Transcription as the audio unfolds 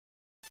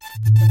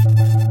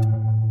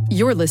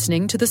You're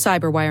listening to the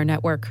Cyberwire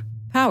Network,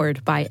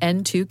 powered by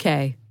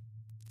N2K.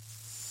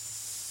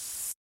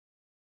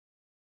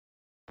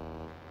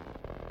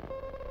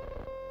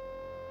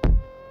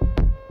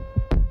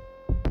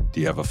 Do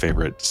you have a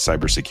favorite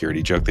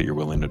cybersecurity joke that you're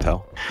willing to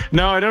tell?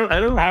 No, I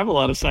don't have a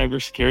lot of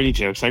cybersecurity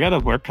jokes. I got to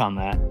work on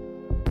that.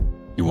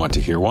 You want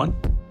to hear one?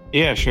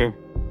 Yeah, sure.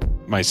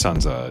 My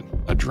son's a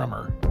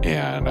drummer,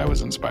 and I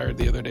was inspired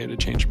the other day to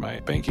change my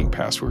banking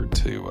password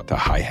to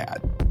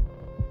hi-hat.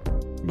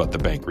 But the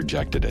bank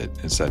rejected it.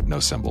 It said no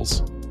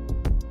symbols.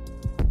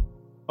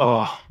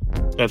 Oh,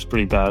 that's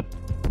pretty bad.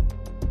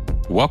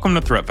 Welcome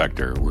to Threat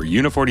Vector, where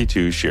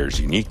Uni42 shares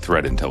unique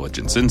threat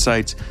intelligence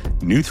insights,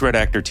 new threat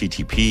actor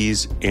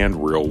TTPs,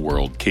 and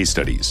real-world case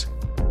studies.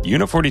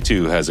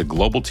 Uni42 has a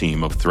global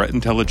team of threat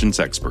intelligence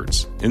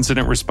experts,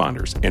 incident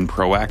responders, and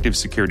proactive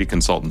security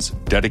consultants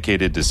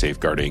dedicated to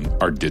safeguarding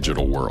our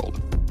digital world.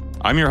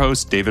 I'm your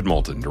host, David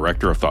Moulton,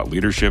 Director of Thought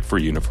Leadership for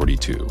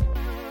Uni42.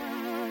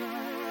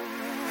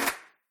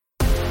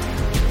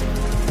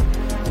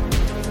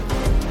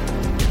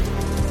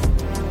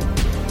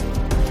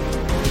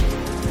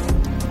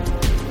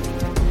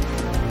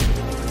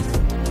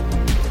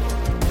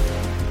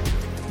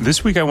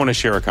 This week, I want to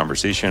share a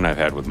conversation I've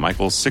had with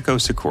Michael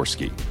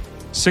Sikorski.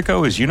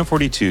 Siko is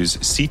Uni42's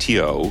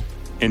CTO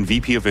and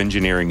VP of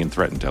Engineering and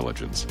Threat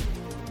Intelligence.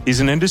 He's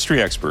an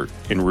industry expert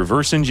in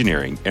reverse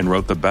engineering and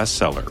wrote the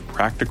bestseller,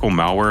 Practical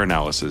Malware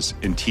Analysis,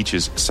 and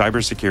teaches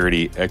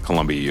cybersecurity at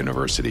Columbia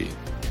University.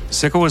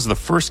 Siko was the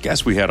first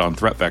guest we had on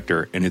Threat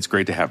Vector, and it's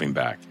great to have him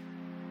back.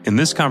 In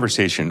this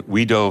conversation,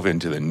 we dove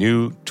into the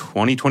new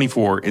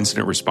 2024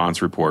 Incident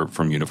Response Report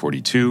from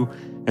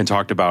Uni42 and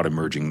talked about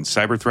emerging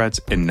cyber threats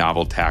and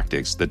novel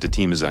tactics that the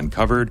team has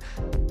uncovered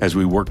as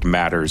we worked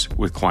matters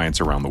with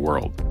clients around the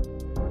world.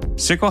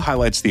 Siko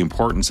highlights the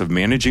importance of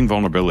managing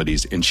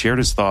vulnerabilities and shared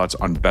his thoughts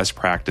on best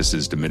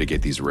practices to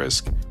mitigate these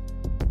risks.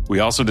 We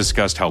also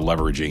discussed how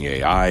leveraging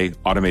AI,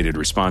 automated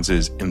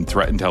responses, and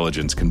threat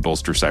intelligence can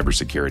bolster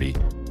cybersecurity.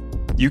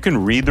 You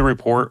can read the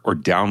report or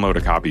download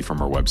a copy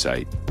from our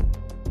website.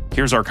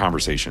 Here's our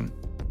conversation.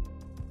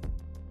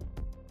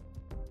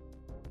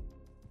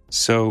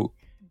 So,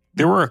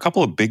 there were a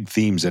couple of big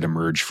themes that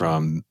emerged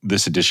from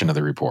this edition of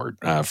the report.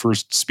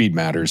 First, speed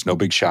matters. No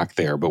big shock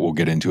there, but we'll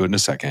get into it in a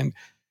second.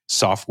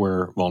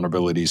 Software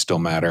vulnerabilities still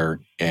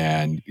matter.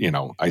 And,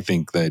 I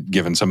think that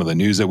given some of the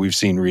news that we've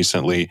seen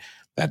recently,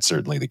 that's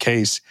certainly the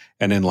case.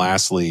 And then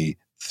lastly,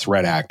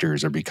 threat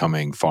actors are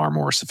becoming far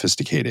more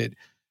sophisticated.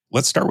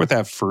 Let's start with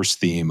that first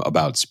theme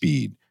about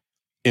speed.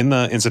 In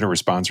the incident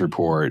response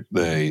report,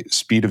 the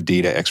speed of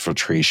data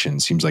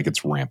exfiltration seems like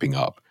it's ramping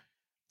up.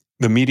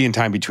 The median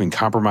time between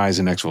compromise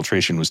and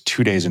exfiltration was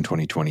 2 days in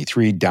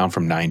 2023, down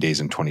from 9 days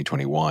in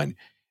 2021.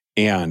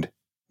 And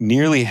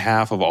nearly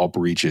half of all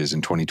breaches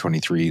in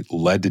 2023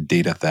 led to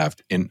data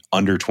theft in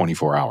under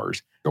 24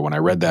 hours. But when I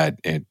read that,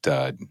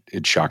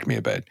 it shocked me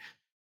a bit.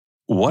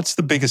 What's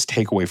the biggest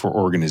takeaway for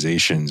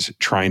organizations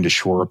trying to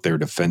shore up their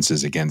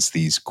defenses against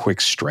these quick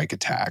strike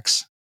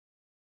attacks?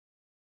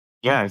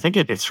 Yeah, I think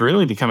it's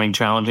really becoming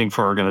challenging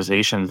for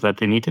organizations that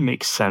they need to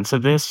make sense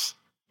of this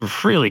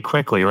really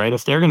quickly, right?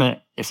 If they're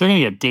gonna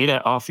get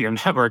data off your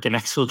network and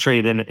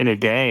exfiltrate in a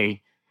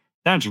day,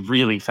 that's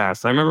really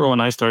fast. I remember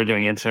when I started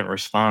doing incident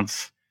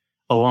response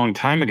a long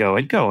time ago,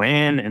 I'd go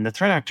in and the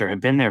threat actor had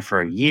been there for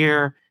a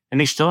year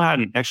and they still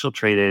hadn't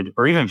exfiltrated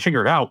or even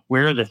figured out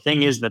where the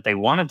thing is that they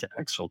wanted to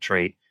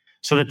exfiltrate.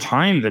 So the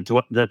time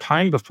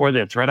before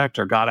the threat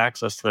actor got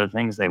access to the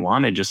things they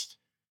wanted just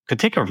could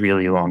take a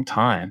really long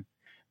time.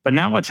 But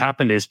now what's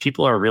happened is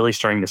people are really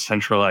starting to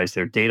centralize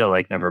their data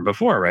like never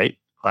before, right?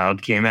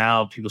 Cloud came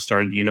out, people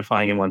started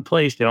unifying in one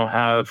place. They don't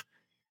have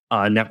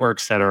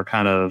networks that are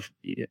kind of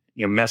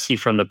messy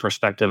from the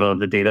perspective of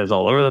the data is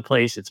all over the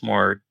place. It's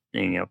more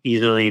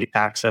easily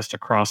accessed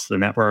across the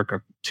network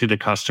or to the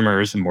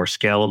customers and more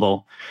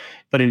scalable.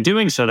 But in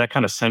doing so, that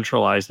kind of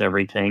centralized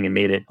everything and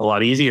made it a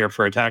lot easier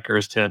for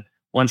attackers to,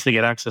 once they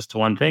get access to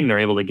one thing, they're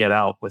able to get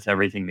out with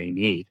everything they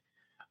need.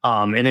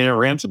 And in a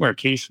ransomware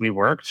case we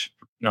worked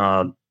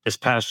this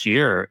past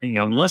year,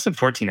 in less than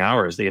 14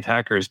 hours, the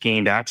attackers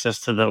gained access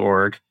to the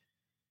org,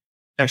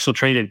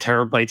 exfiltrated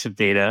terabytes of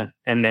data,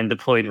 and then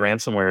deployed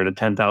ransomware to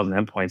 10,000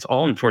 endpoints,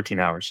 all in 14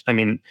 hours. I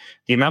mean,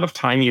 the amount of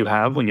time you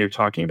have when you're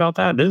talking about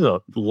that, this is a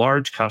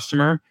large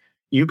customer.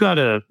 You got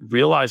to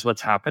realize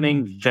what's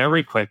happening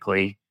very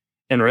quickly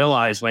and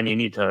realize when you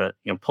need to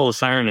pull a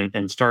siren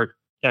and start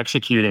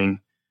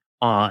executing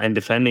and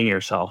defending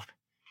yourself.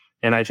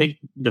 And I think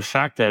the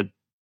fact that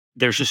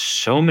there's just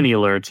so many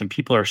alerts and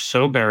people are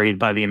so buried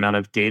by the amount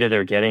of data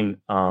they're getting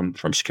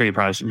from security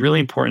products. It's really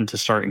important to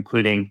start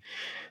including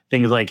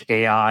things like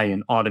AI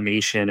and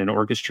automation and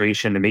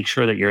orchestration to make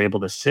sure that you're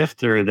able to sift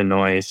through the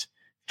noise,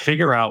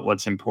 figure out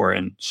what's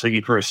important so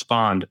you can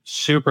respond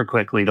super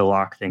quickly to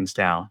lock things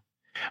down.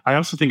 I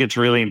also think it's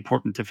really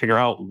important to figure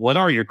out what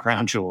are your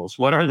crown jewels?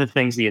 What are the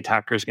things the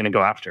attacker is going to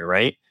go after,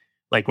 right?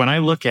 Like when I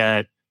look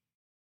at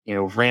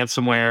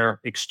ransomware,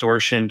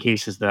 extortion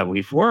cases that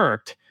we've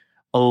worked,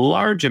 a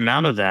large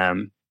amount of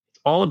them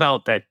all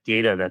about that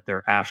data that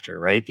they're after,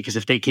 right? Because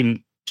if they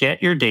can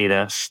get your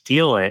data,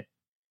 steal it,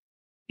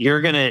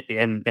 you're going to,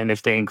 and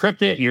if they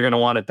encrypt it, you're going to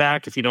want it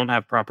back. If you don't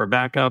have proper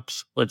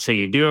backups, let's say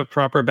you do have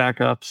proper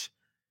backups,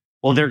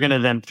 well, they're going to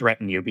then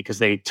threaten you because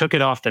they took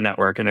it off the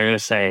network and they're going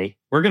to say,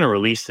 we're going to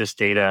release this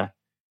data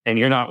and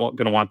you're not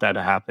going to want that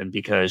to happen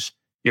because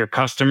your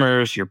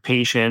customers, your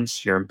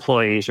patients, your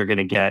employees are going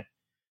to get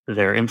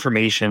their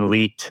information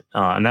leaked.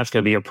 And that's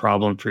going to be a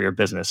problem for your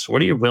business.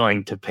 What are you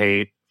willing to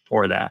pay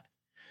for that?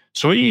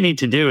 So what you need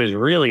to do is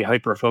really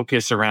hyper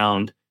focus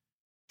around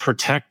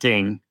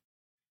protecting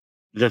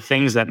the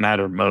things that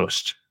matter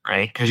most,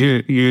 right? Because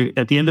you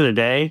at the end of the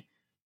day,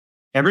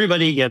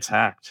 everybody gets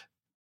hacked.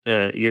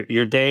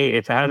 Your day,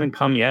 if it hasn't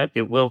come yet,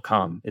 it will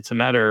come. It's a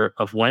matter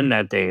of when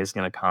that day is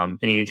going to come,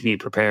 and you need to be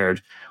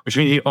prepared. Which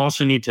means you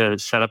also need to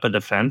set up a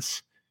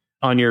defense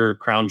on your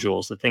crown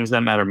jewels, the things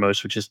that matter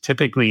most, which is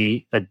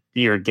typically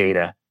your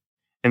data.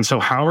 And so,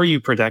 how are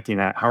you protecting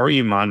that? How are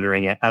you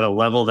monitoring it at a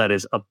level that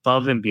is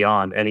above and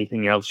beyond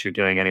anything else you're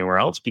doing anywhere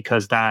else?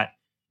 Because that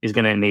is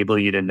going to enable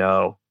you to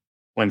know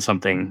when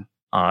something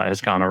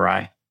has gone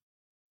awry.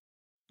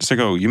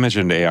 Siko, you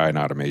mentioned AI and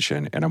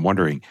automation, and I'm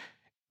wondering,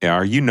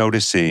 are you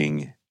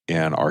noticing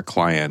in our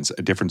clients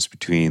a difference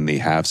between the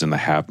haves and the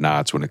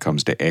have-nots when it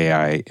comes to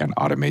AI and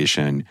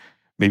automation?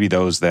 Maybe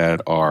those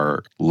that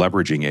are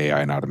leveraging AI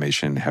and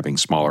automation having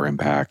smaller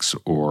impacts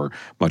or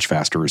much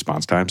faster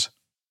response times?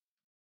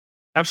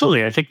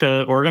 Absolutely. I think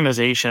the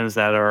organizations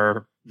that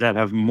are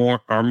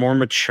more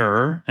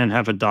mature and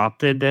have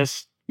adopted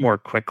this more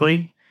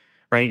quickly,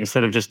 right?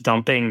 Instead of just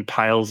dumping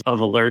piles of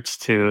alerts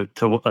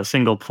to a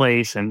single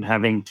place and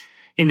having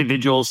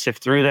individuals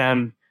sift through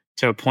them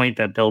to a point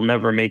that they'll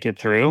never make it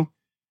through.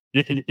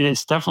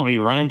 It's definitely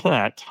run into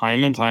that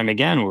time and time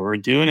again where we're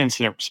doing an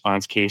incident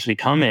response case. We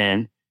come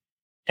in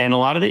and a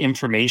lot of the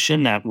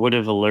information that would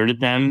have alerted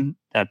them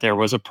that there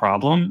was a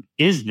problem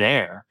is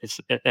there.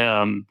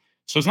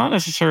 So it's not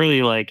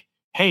necessarily like,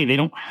 hey, they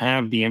don't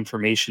have the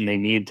information they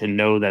need to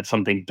know that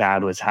something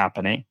bad was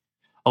happening.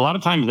 A lot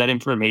of times that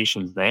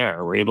information's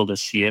there. We're able to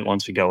see it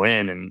once we go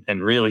in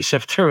and really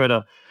sift through it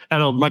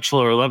at a much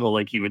lower level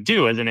like you would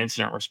do as an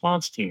incident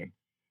response team,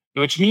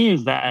 which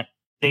means that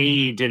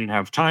they didn't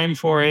have time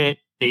for it.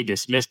 They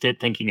dismissed it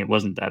thinking it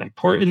wasn't that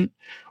important,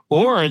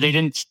 or they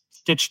didn't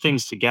stitch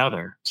things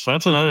together. So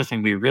that's another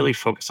thing we really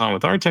focus on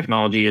with our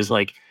technology is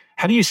like,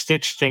 how do you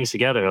stitch things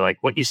together? Like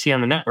what you see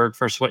on the network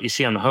versus what you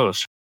see on the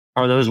host.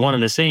 Are those one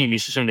and the same? You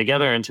stitch them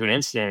together into an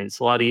incident. It's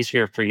a lot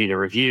easier for you to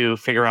review,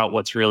 figure out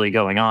what's really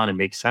going on and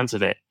make sense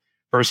of it.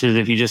 Versus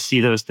if you just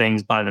see those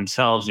things by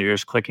themselves, you're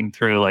just clicking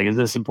through like, is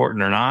this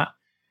important or not?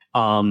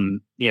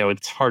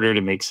 It's harder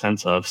to make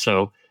sense of.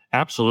 So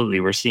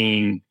absolutely, we're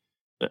seeing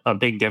a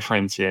big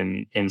difference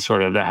in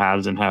sort of the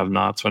haves and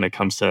have-nots when it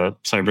comes to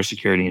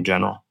cybersecurity in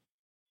general.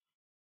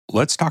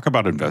 Let's talk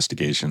about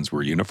investigations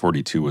where Unit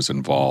 42 was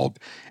involved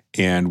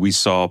and we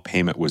saw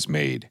payment was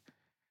made.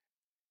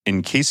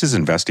 In cases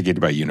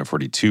investigated by Unit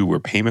 42 where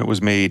payment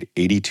was made,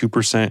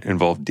 82%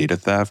 involved data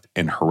theft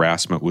and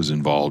harassment was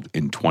involved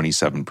in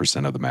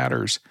 27% of the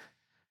matters.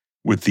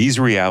 With these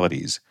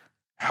realities,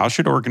 how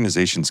should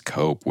organizations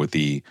cope with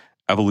the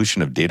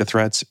evolution of data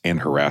threats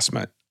and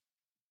harassment?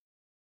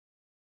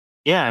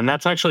 Yeah, and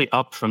that's actually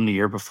up from the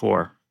year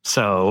before.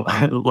 So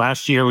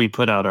last year we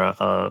put out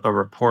a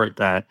report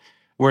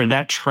where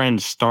that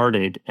trend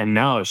started, and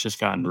now it's just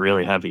gotten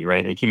really heavy,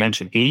 right? Like you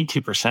mentioned,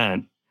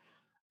 82%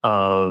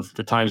 of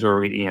the times where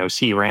we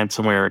see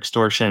ransomware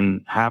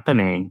extortion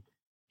happening,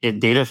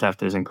 data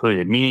theft is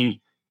included. Meaning,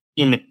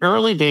 in the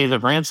early days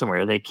of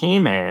ransomware, they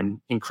came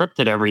in,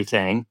 encrypted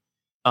everything,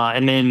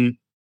 and then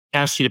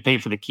asked you to pay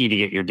for the key to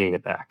get your data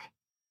back.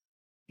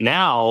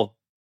 Now,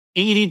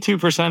 82%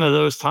 of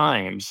those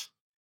times,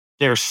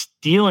 they're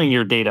stealing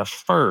your data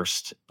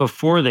first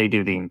before they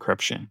do the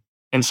encryption.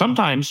 And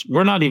sometimes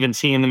we're not even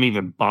seeing them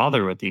even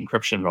bother with the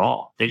encryption at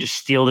all. They just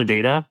steal the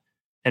data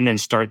and then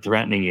start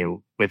threatening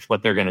you with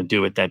what they're going to do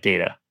with that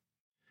data.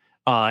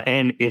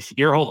 And if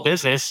your whole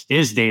business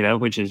is data,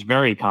 which is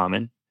very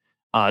common,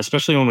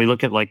 especially when we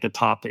look at like the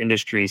top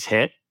industries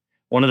hit,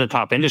 one of the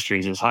top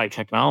industries is high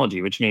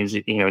technology, which means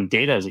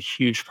data is a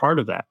huge part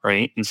of that,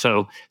 right? And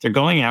so they're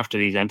going after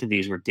these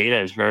entities where data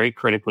is very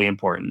critically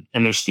important,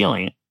 and they're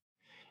stealing it.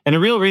 And the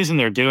real reason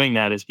they're doing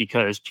that is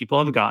because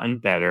people have gotten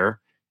better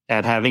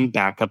at having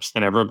backups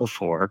than ever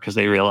before because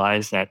they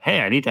realize that,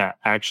 hey, I need to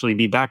actually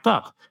be backed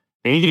up.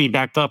 They need to be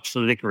backed up so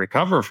that they can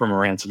recover from a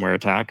ransomware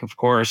attack, of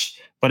course,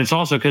 but it's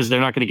also because they're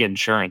not going to get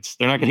insurance.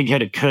 They're not going to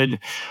get a good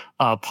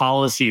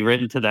policy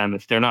written to them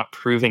if they're not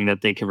proving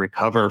that they can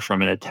recover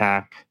from an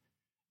attack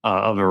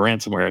of a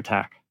ransomware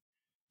attack.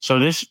 So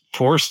this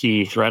forced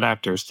the threat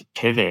actors to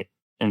pivot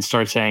and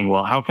start saying,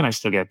 well, how can I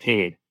still get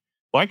paid?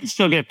 Well, I can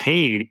still get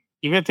paid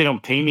even if they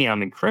don't pay me on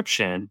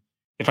encryption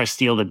if I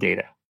steal the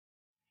data.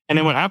 And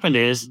then what happened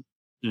is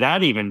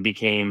that even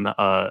became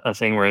a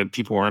thing where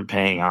people weren't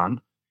paying on.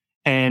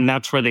 And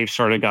that's where they've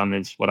started gone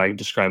this, what I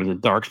describe as a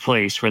dark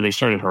place, where they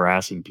started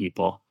harassing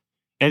people.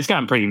 And it's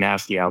gotten pretty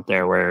nasty out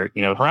there where,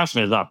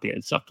 harassment is up.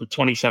 It's up to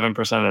 27%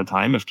 of the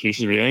time of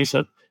cases we're doing.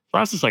 So for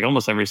us, it's like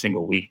almost every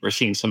single week we're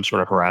seeing some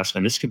sort of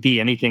harassment. This could be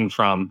anything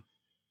from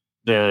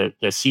the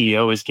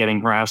CEO is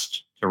getting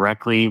harassed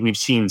directly. We've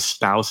seen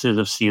spouses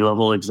of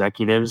C-level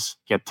executives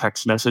get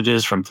text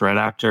messages from threat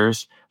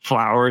actors,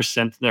 flowers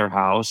sent to their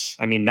house.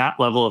 I mean, that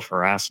level of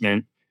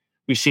harassment.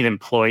 We've seen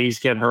employees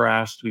get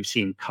harassed. We've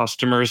seen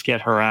customers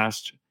get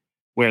harassed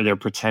where they're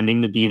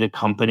pretending to be the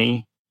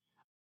company.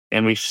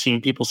 And we've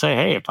seen people say,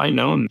 hey, if I'd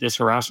known this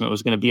harassment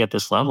was going to be at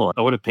this level,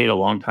 I would have paid a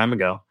long time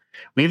ago.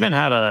 We even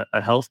had a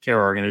healthcare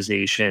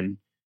organization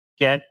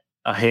get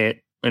a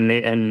hit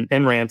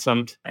and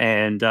ransomed.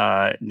 And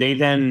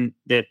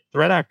the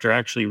threat actor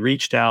actually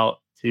reached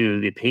out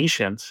to the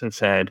patients and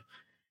said,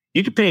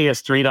 you could pay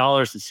us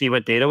 $3 to see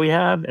what data we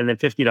have and then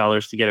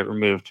 $50 to get it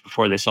removed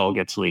before this all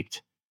gets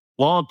leaked.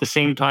 While at the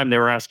same time, they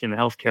were asking the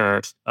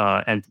healthcare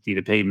entity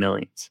to pay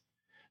millions.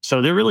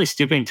 So they're really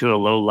stooping to a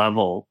low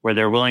level where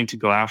they're willing to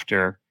go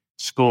after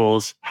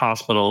schools,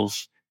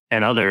 hospitals,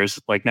 and others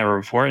like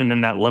never before. And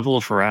then that level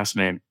of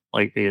harassment,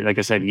 like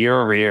I said,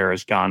 year over year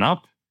has gone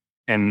up.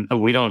 And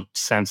we don't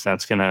sense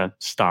that's going to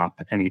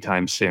stop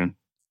anytime soon.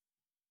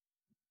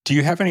 Do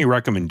you have any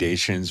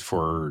recommendations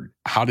for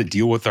how to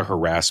deal with the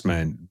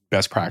harassment,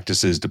 best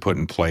practices to put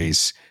in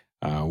place,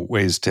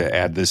 ways to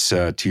add this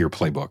to your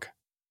playbook?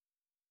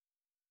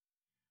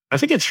 I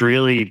think it's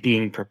really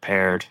being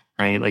prepared,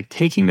 right? Like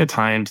taking the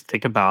time to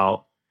think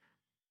about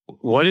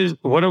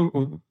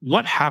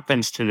what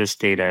happens to this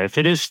data if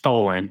it is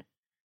stolen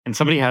and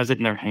somebody has it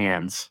in their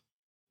hands.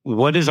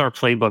 What is our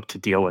playbook to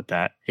deal with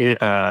that?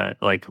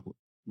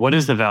 What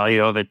is the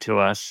value of it to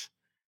us?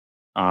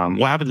 What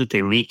happens if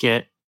they leak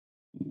it?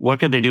 What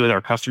could they do with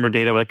our customer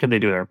data? What could they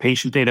do with our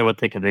patient data? What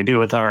could they do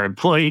with our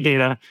employee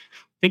data?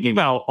 Thinking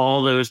about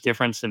all those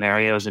different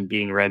scenarios and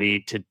being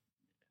ready to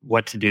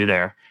what to do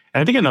there.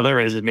 And I think another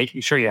is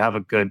making sure you have a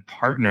good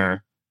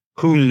partner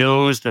who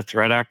knows the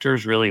threat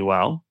actors really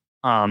well,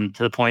 to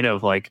the point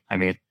of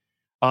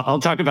I'll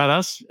talk about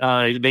us.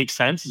 It makes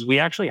sense. Is we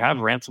actually have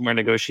ransomware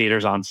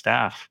negotiators on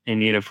staff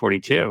in Unit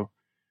 42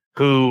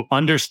 who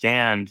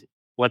understand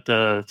what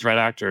the threat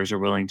actors are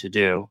willing to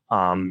do.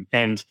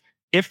 And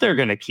if they're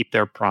going to keep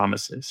their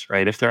promises,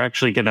 right? If they're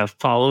actually going to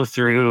follow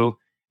through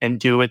and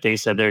do what they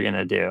said they're going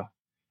to do.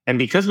 And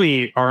because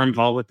we are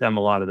involved with them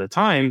a lot of the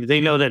time,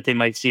 they know that they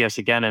might see us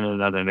again in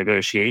another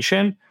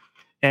negotiation.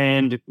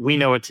 And we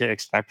know what to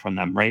expect from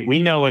them, right?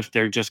 We know if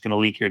they're just going to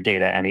leak your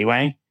data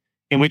anyway,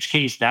 in which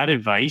case that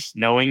advice,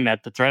 knowing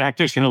that the threat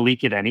actor is going to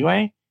leak it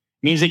anyway,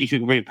 means that you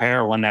can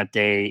prepare when that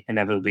day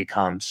inevitably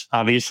comes.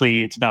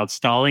 Obviously, it's about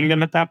stalling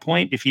them at that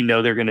point if you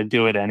know they're going to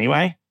do it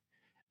anyway,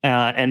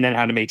 and then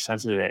how to make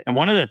sense of it. And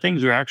one of the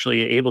things we're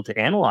actually able to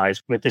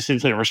analyze with this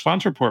incident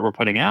response report we're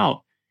putting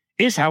out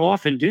is how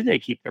often do they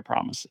keep their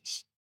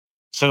promises?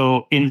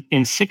 So in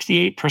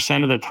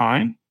 68% of the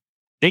time,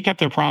 they kept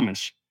their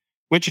promise,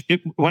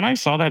 when I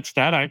saw that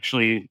stat, I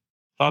actually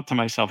thought to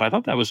myself, I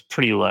thought that was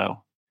pretty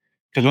low.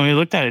 Because when we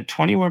looked at it,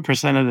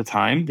 21% of the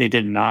time, they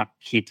did not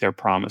keep their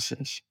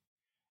promises.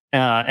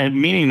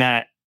 And meaning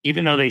that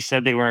even though they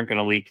said they weren't going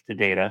to leak the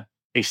data,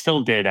 they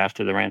still did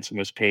after the ransom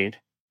was paid.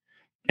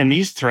 And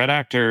these threat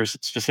actors,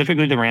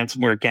 specifically the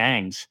ransomware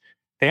gangs,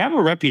 they have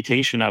a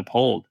reputation to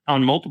uphold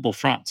on multiple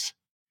fronts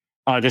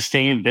to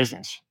stay in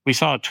business. We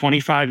saw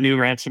 25 new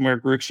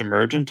ransomware groups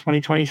emerge in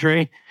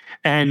 2023.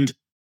 And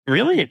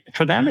really,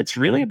 for them, it's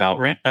really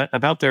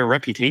about their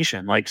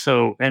reputation.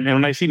 And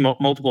when I see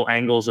multiple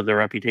angles of their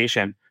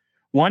reputation,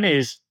 one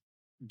is,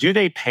 do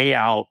they pay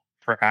out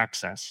for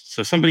access?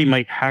 So somebody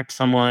might hack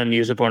someone,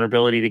 use a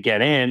vulnerability to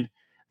get in.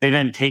 They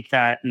then take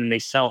that and they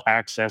sell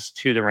access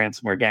to the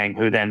ransomware gang,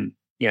 who then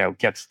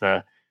gets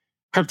the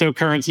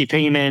cryptocurrency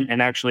payment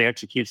and actually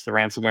executes the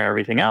ransomware,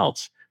 everything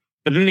else.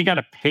 But then they got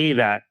to pay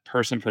that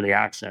person for the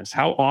access.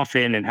 How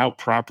often and how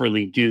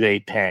properly do they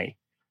pay?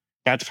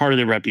 That's part of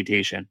their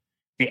reputation.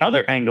 The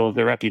other angle of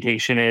their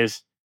reputation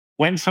is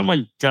when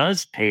someone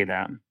does pay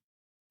them,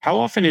 how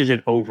often is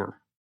it over,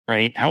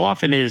 right? How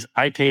often is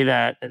I pay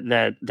that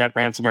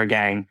ransomware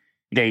gang,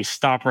 they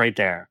stop right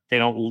there. They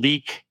don't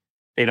leak.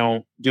 They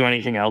don't do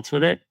anything else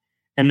with it.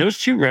 And those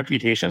two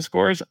reputation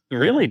scores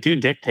really do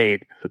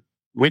dictate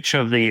which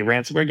of the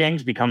ransomware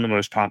gangs become the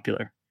most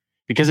popular.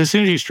 Because as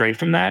soon as you stray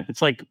from that,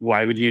 it's like,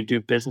 why would you do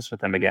business with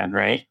them again,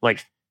 right?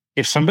 Like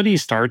if somebody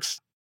starts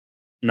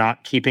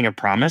not keeping a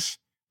promise,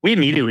 we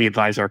immediately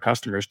advise our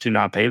customers to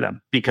not pay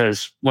them,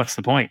 because what's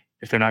the point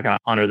if they're not going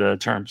to honor the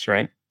terms,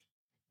 right?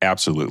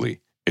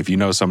 Absolutely. If you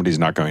know somebody's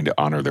not going to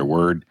honor their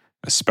word,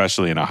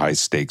 especially in a high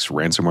stakes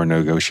ransomware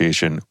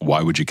negotiation,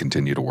 why would you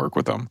continue to work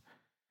with them?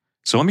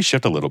 So let me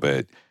shift a little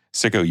bit.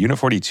 Siko, Unit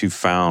 42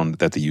 found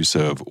that the use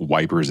of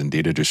wipers and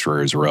data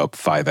destroyers were up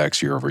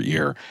 5x year over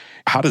year.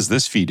 How does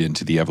this feed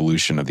into the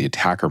evolution of the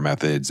attacker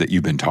methods that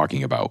you've been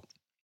talking about?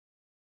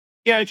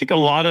 Yeah, I think a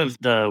lot of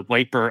the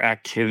wiper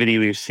activity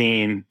we've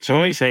seen, so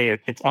when we say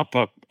it's up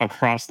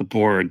across the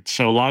board,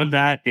 so a lot of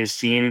that is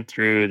seen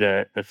through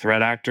the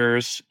threat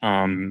actors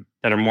that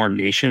are more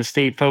nation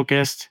state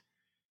focused.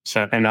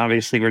 So, and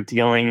obviously we're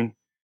dealing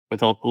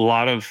with a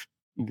lot of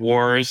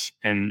wars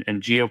and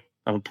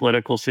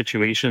geopolitical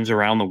situations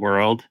around the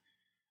world.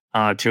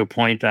 to a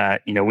point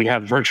that, we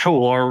have virtual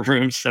war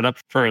rooms set up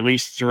for at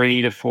least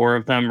 3 to 4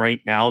 of them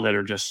right now that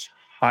are just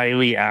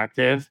highly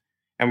active.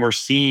 And we're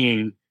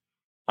seeing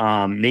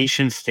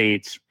nation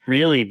states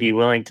really be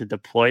willing to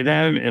deploy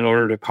them in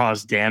order to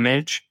cause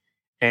damage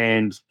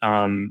and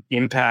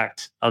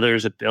impact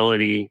others'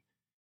 ability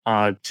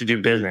to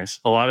do business.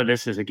 A lot of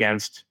this is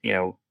against,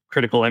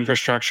 critical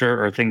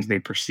infrastructure or things they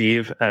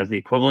perceive as the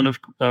equivalent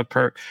of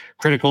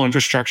critical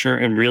infrastructure,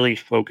 and really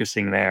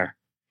focusing there.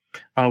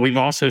 We've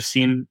also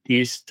seen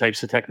these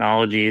types of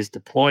technologies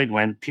deployed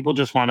when people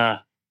just want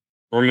to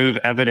remove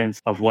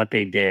evidence of what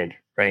they did,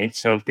 right?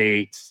 So if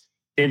they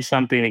did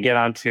something to get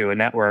onto a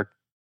network,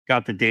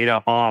 got the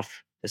data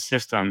off the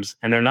systems,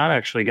 and they're not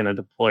actually going to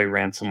deploy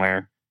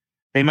ransomware,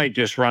 they might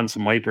just run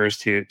some wipers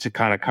to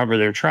kind of cover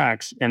their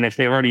tracks. And if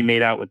they've already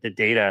made out with the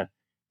data,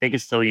 they can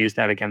still use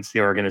that against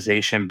the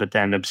organization, but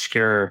then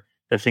obscure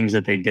the things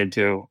that they did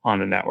do on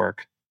the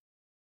network.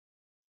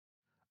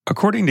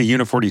 According to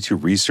Unit 42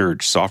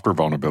 research, software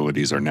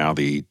vulnerabilities are now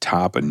the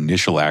top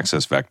initial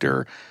access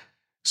vector,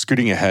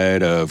 scooting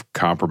ahead of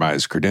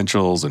compromised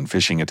credentials and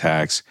phishing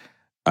attacks,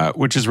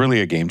 which is really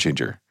a game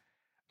changer.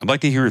 I'd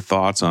like to hear your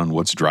thoughts on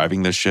what's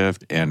driving this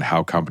shift and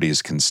how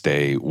companies can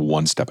stay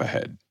one step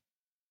ahead.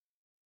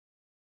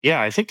 Yeah,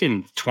 I think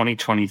in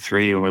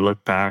 2023, when we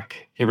look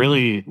back, it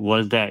really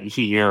was that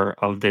year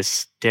of this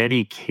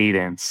steady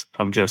cadence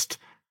of just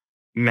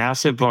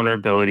massive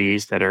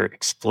vulnerabilities that are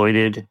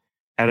exploited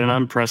at an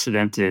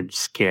unprecedented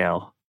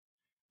scale.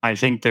 I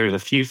think there's a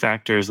few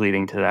factors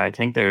leading to that. I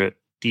think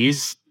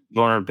these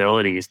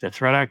vulnerabilities, the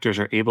threat actors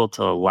are able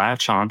to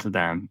latch onto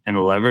them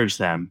and leverage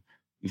them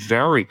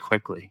very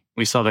quickly.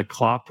 We saw the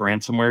Clop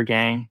ransomware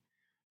gang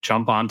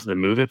jump onto the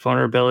MoveIt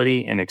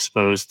vulnerability and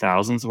expose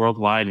thousands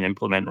worldwide and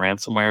implement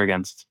ransomware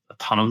against a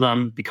ton of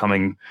them,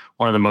 becoming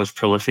one of the most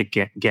prolific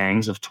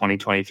gangs of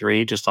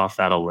 2023 just off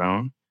that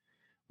alone.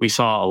 We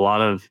saw a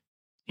lot of,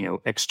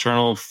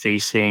 external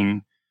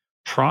facing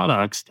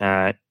products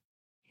that,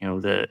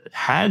 that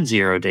had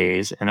 0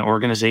 days and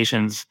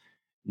organizations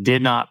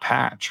did not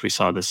patch. We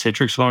saw the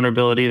Citrix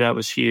vulnerability that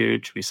was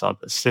huge. We saw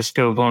the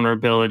Cisco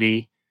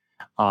vulnerability.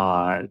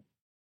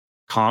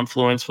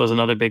 Confluence was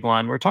another big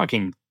one. We're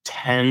talking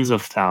tens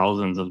of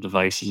thousands of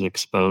devices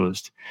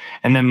exposed.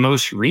 And then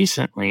most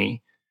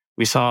recently,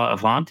 we saw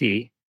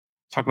Avanti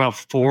talk about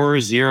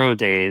 4 0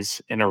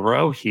 days in a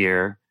row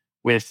here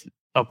with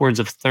upwards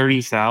of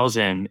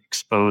 30,000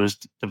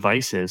 exposed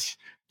devices,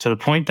 to the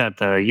point that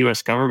the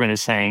US government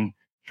is saying,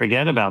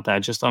 forget about that,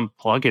 just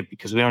unplug it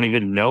because we don't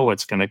even know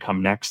what's going to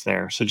come next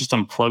there. So just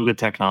unplug the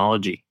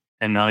technology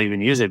and not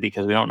even use it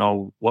because we don't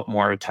know what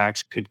more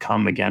attacks could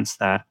come against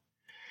that.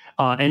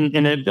 And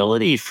an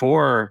ability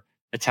for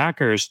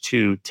attackers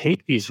to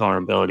take these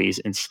vulnerabilities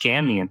and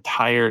scan the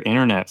entire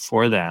internet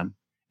for them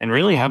and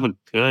really have a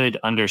good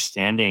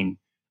understanding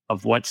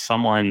of what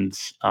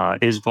someone's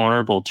is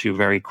vulnerable to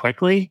very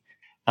quickly,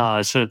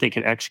 so that they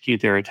can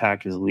execute their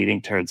attack, is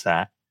leading towards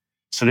that.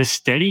 So this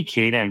steady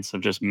cadence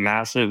of just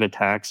massive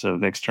attacks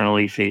of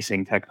externally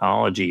facing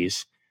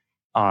technologies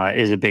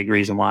is a big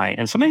reason why.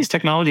 And some of these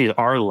technologies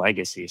are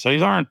legacy. So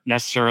these aren't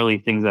necessarily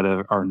things that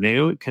are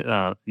new.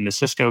 In the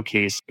Cisco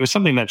case, it was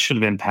something that should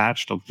have been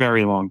patched a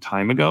very long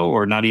time ago,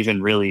 or not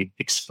even really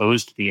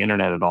exposed to the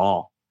internet at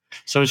all.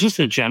 So it's just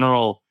a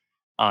general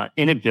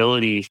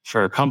inability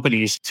for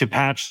companies to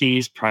patch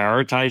these,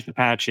 prioritize the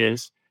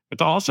patches, but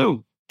to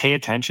also pay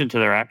attention to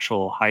their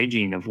actual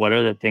hygiene of what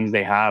are the things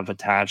they have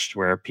attached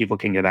where people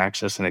can get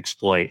access and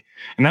exploit.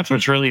 And that's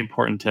what's really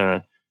important,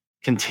 to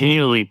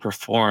continually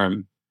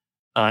perform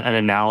an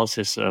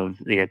analysis of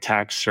the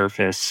attack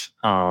surface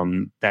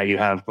that you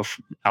have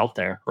out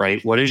there,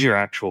 right? What is your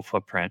actual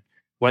footprint?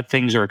 What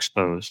things are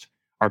exposed?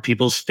 Are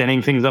people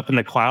spinning things up in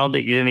the cloud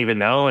that you didn't even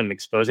know and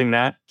exposing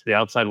that to the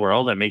outside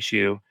world that makes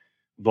you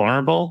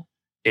vulnerable?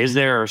 Is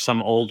there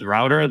some old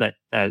router that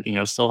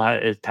still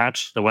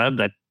attached to the web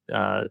that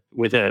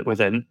with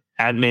an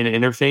admin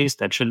interface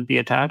that shouldn't be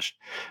attached?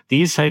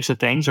 These types of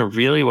things are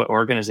really what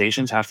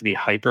organizations have to be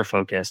hyper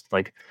focused.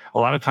 Like, a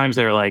lot of times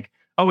they're like,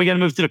 oh, we got to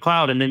move to the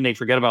cloud. And then they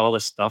forget about all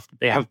this stuff that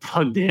they have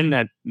plugged in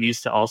that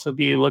needs to also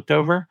be looked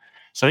over.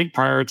 So I think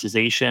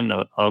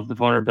prioritization of the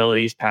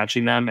vulnerabilities,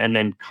 patching them, and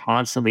then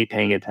constantly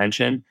paying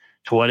attention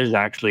to what is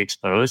actually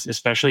exposed,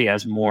 especially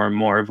as more and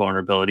more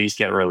vulnerabilities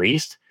get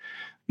released,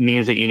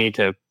 means that you need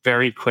to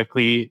very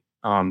quickly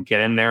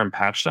get in there and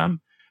patch them.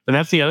 But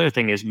that's the other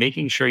thing, is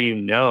making sure you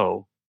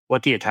know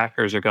what the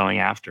attackers are going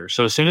after.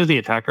 So as soon as the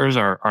attackers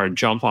are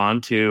jump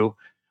onto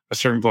a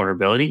certain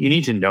vulnerability, you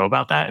need to know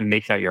about that and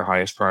make that your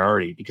highest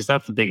priority, because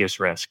that's the biggest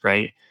risk,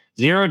 right?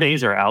 0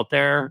 days are out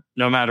there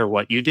no matter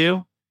what you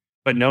do,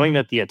 but knowing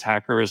that the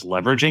attacker is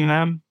leveraging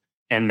them,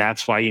 and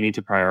that's why you need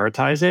to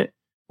prioritize it,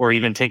 or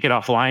even take it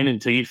offline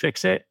until you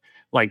fix it.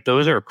 Like,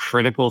 those are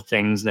critical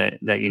things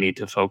that you need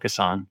to focus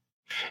on.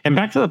 And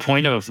back to the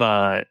point of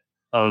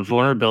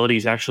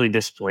vulnerabilities actually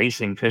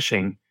displacing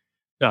phishing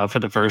for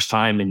the first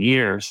time in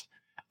years,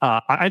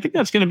 I think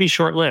that's going to be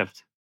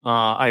short-lived.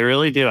 I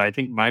really do. I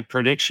think my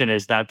prediction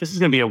is that this is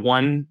going to be a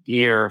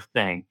 1-year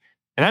thing.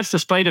 And that's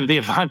despite of the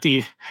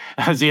Avanti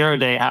 0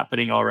 day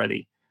happening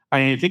already.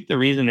 I think the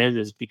reason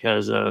is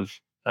because of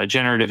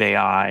generative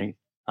AI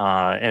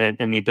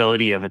and the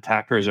ability of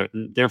attackers.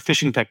 Their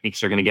phishing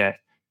techniques are going to get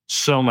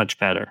so much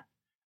better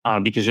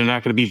because they're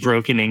not going to be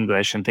broken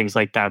English and things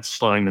like that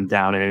slowing them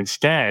down. And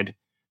instead,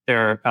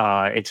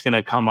 it's going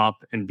to come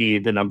up and be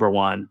the number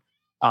one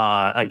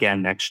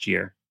again next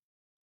year.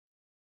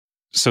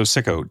 So,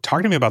 Siko,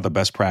 talk to me about the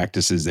best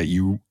practices that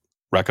you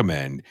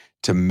recommend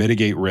to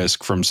mitigate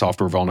risk from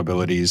software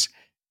vulnerabilities.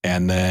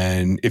 And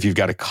then, if you've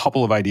got a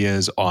couple of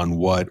ideas on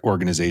what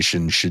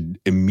organizations should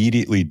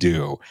immediately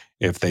do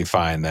if they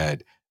find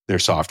that their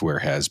software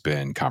has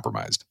been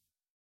compromised.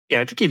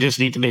 Yeah, I think you just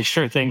need to make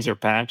sure things are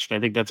patched. I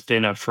think that's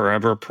been a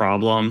forever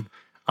problem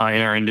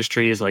in our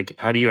industry is like,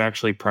 how do you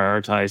actually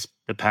prioritize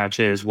the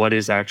patches? What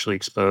is actually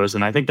exposed?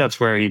 And I think that's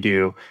where you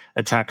do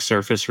attack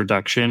surface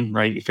reduction,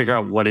 right? You figure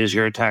out what is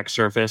your attack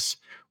surface,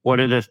 what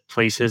are the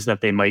places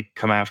that they might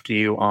come after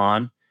you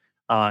on,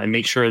 and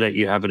make sure that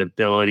you have an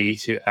ability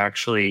to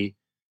actually,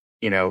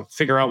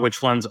 figure out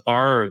which ones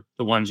are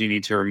the ones you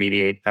need to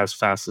remediate as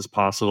fast as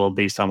possible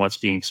based on what's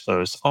being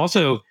exposed.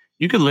 Also,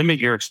 you can limit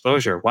your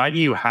exposure. Why do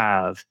you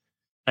have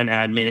an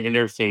admin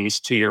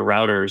interface to your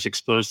routers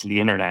exposed to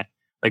the internet?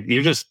 Like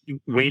you're just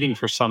waiting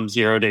for some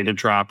 0 day to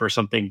drop or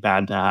something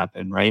bad to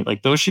happen, right?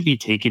 Like those should be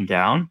taken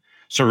down.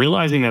 So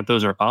realizing that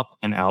those are up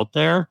and out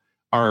there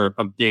are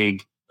a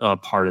big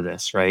part of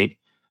this, right?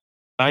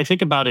 I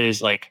think about it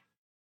is like,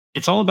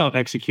 it's all about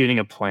executing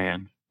a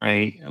plan,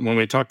 right? And when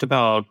we talked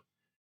about,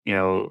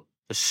 the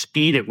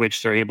speed at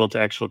which they're able to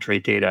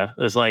exfiltrate data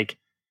is like,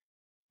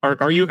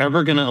 are you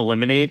ever going to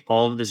eliminate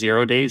all of the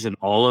 0 days in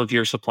all of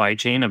your supply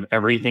chain of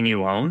everything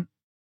you own?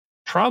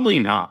 Probably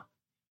not.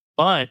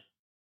 But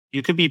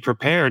you could be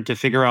prepared to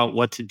figure out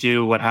what to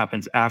do, what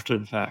happens after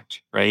the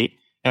fact, right?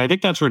 And I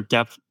think that's where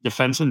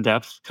defense and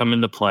depth come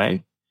into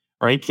play,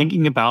 right?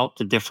 Thinking about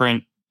the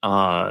different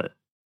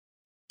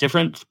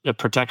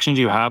protections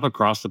you have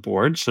across the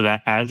board so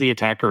that as the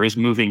attacker is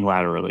moving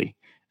laterally,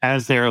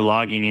 as they're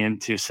logging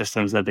into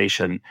systems that they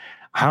shouldn't,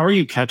 how are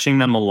you catching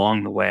them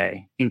along the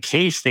way in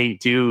case they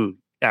do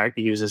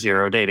use a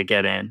 0 day to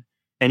get in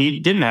and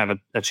you didn't have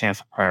a chance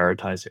to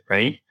prioritize it,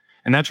 right?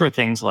 And that's where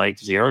things like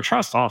zero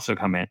trust also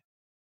come in.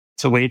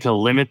 It's a way to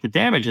limit the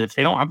damage. If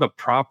they don't have the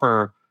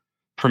proper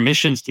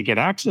permissions to get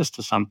access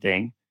to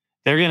something,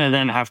 they're going to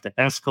then have to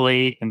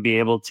escalate and be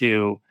able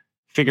to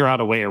figure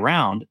out a way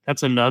around.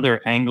 That's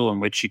another angle in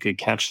which you could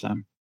catch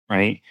them,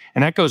 right?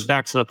 And that goes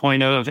back to the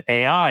point of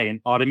AI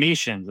and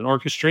automations and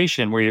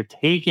orchestration, where you're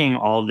taking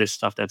all of this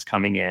stuff that's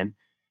coming in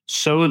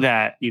so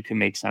that you can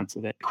make sense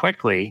of it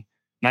quickly.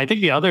 And I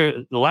think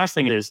the last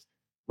thing is,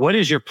 what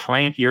is your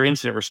plan, your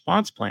incident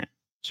response plan?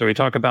 So we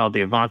talk about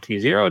the Avanti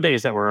 0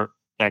 days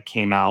that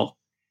came out.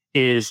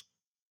 Is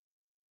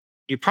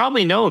you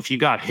probably know if you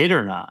got hit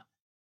or not.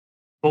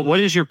 But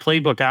what is your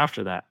playbook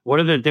after that? What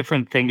are the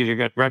different things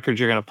records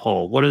you're going to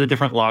pull? What are the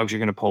different logs you're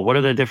going to pull? What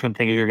are the different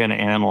things you're going to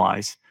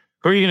analyze?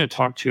 Who are you going to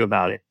talk to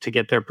about it to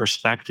get their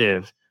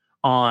perspective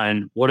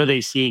on what are they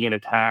seeing in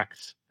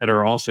attacks that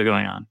are also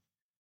going on?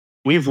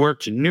 We've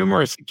worked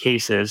numerous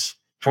cases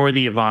for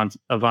the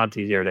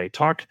Avanti 0 day.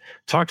 Talk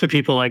to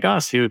people like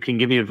us who can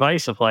give you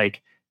advice of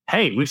like,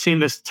 hey, we've seen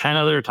this 10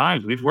 other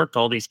times. We've worked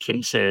all these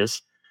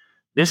cases.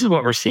 This is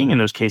what we're seeing in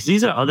those cases.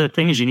 These are other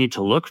things you need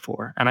to look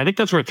for. And I think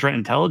that's where threat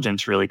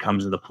intelligence really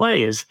comes into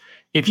play is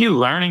if you're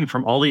learning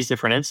from all these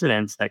different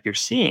incidents that you're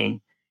seeing,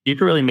 you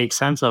can really make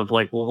sense of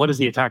like, well, what does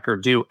the attacker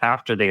do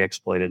after they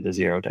exploited the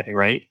 0 day,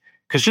 right?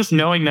 Because just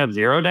knowing that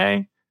 0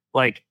 day,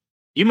 like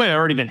you might have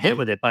already been hit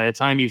with it by the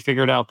time you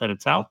figured out that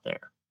it's out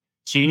there.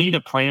 So you need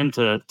a plan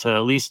to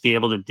at least be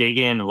able to dig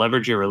in and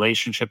leverage your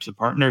relationships and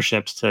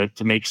partnerships to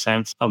make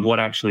sense of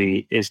what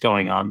actually is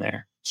going on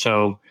there.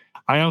 So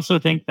I also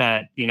think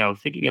that,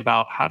 thinking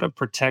about how to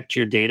protect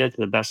your data to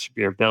the best of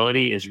your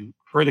ability is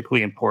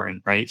critically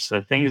important, right?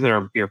 So things that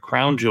are your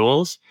crown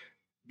jewels,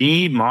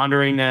 be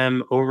monitoring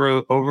them,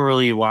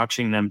 overly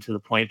watching them to the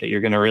point that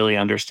you're going to really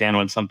understand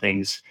when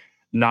something's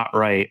not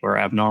right or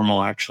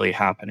abnormal actually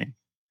happening.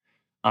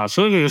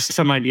 So there's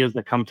some ideas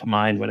that come to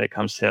mind when it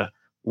comes to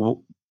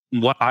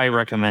what I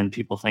recommend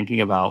people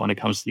thinking about when it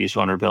comes to these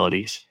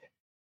vulnerabilities.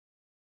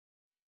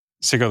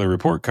 Siko, the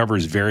report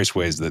covers various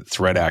ways that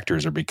threat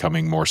actors are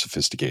becoming more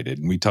sophisticated.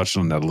 And we touched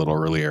on that a little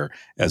earlier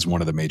as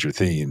one of the major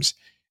themes.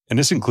 And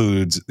this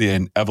includes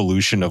the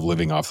evolution of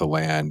living off the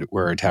land,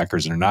 where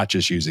attackers are not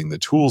just using the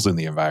tools in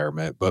the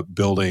environment, but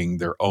building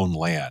their own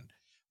land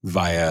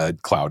via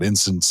cloud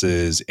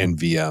instances and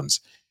VMs.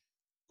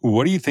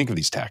 What do you think of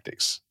these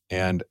tactics?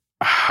 And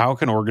how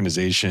can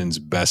organizations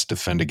best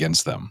defend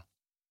against them?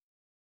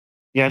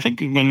 Yeah, I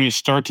think when we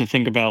start to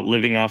think about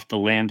living off the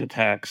land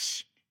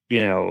attacks,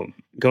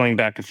 going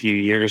back a few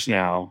years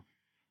now,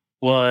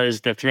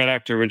 was the threat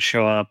actor would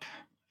show up.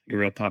 A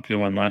real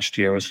popular one last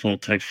year was Full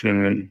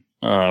Typhoon,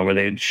 where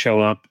they'd show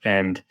up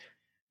and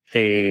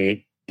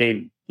they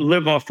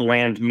live off the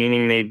land,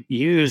 meaning they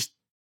use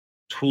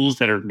tools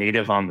that are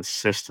native on the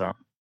system.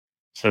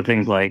 So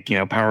things like,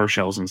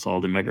 PowerShell's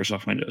installed in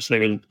Microsoft Windows. So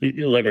they would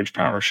leverage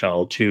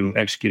PowerShell to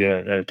execute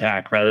an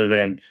attack rather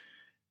than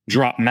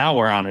drop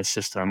malware on its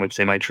system, which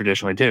they might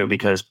traditionally do,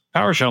 because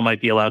PowerShell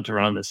might be allowed to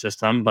run on the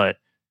system, but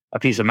a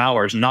piece of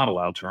malware is not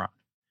allowed to run.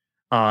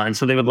 And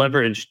so they would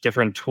leverage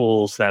different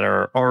tools that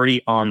are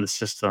already on the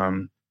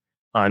system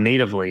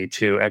natively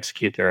to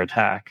execute their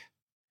attack.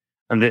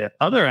 And the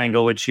other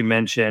angle, which you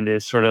mentioned,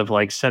 is sort of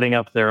like setting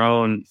up their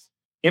own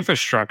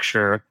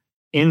infrastructure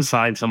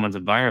inside someone's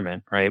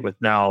environment, right? With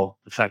now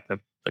the fact that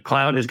the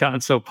cloud has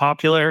gotten so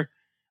popular,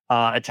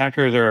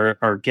 attackers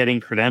are getting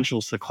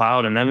credentials to the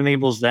cloud, and that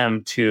enables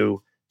them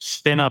to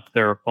spin up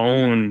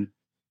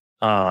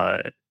uh,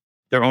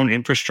 their own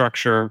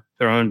infrastructure,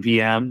 their own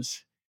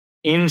VMs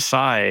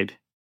inside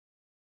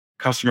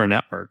customer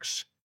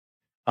networks.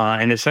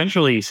 And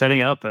essentially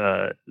setting up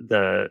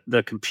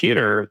the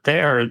computer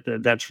there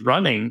that's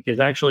running is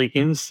actually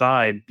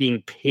inside,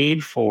 being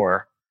paid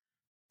for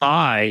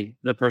by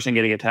the person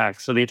getting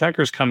attacked. So the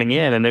attacker's coming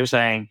in and they're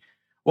saying,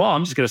 well,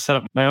 I'm just going to set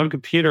up my own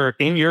computer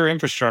in your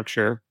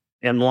infrastructure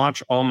and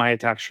launch all my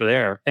attacks for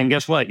there. And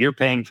guess what? You're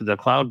paying for the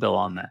cloud bill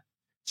on that.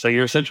 So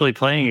you're essentially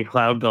paying a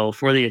cloud bill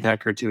for the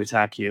attacker to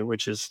attack you,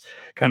 which is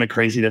kind of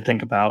crazy to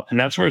think about. And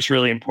that's where it's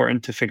really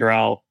important to figure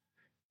out,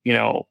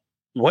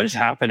 what is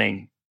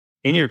happening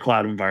in your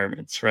cloud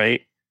environments,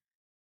 right?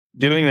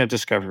 Doing that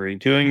discovery,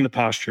 doing the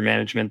posture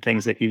management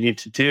things that you need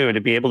to do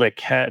to be able to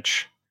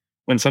catch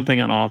when something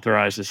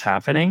unauthorized is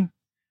happening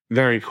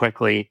very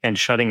quickly and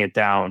shutting it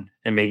down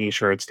and making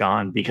sure it's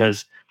gone.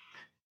 Because,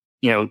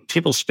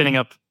 people spinning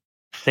up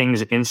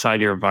things inside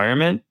your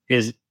environment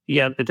there's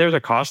a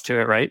cost to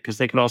it, right? Because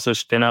they could also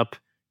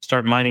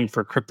start mining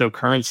for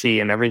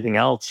cryptocurrency and everything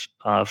else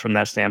from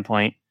that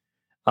standpoint.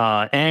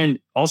 And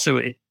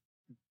also,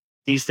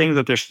 these things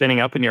that they're spinning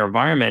up in your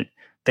environment,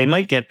 they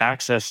might get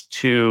access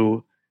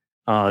to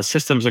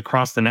systems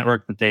across the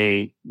network that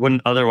they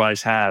wouldn't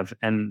otherwise have.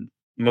 And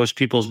most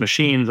people's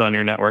machines on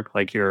your network,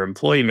 like your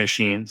employee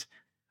machines,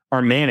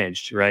 are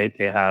managed, right?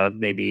 They have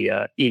maybe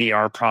a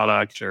EDR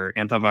product or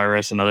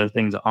antivirus and other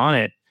things on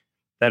it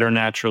that are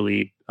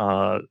naturally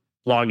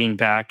logging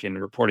back and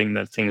reporting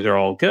that things are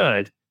all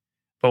good.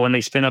 But when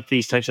they spin up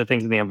these types of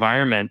things in the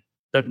environment,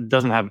 that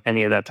doesn't have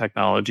any of that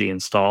technology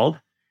installed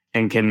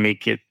and can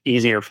make it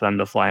easier for them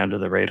to fly under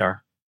the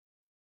radar.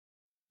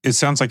 It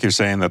sounds like you're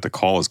saying that the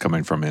call is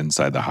coming from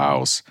inside the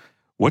house.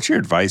 What's your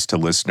advice to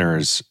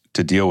listeners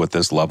to deal with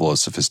this level of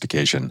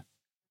sophistication?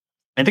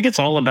 I think it's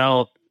all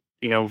about,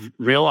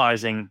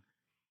 realizing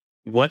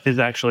what is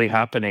actually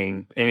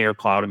happening in your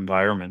cloud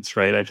environments,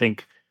 right? I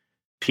think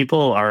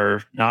people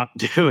are not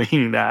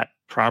doing that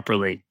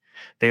properly.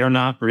 They are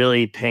not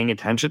really paying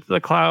attention to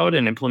the cloud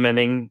and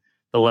implementing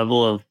the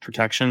level of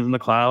protections in the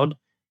cloud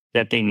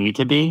that they need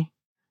to be.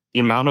 The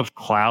amount of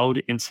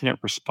cloud incident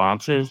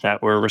responses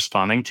that we're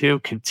responding to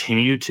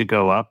continue to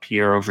go up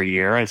year over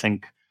year. I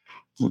think,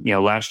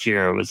 last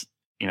year it was,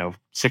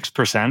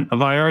 6% of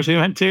IRs we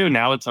went to.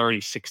 Now it's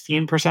already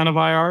 16% of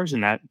IRs.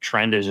 And that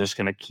trend is just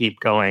going to keep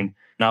going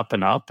up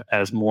and up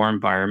as more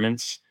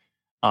environments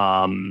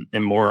and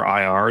more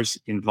IRs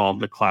involve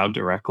the cloud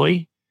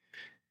directly.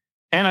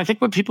 And I think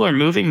when people are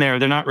moving there,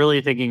 they're not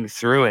really thinking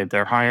through it.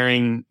 They're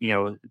hiring,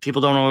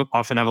 people don't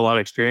often have a lot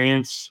of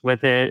experience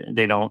with it.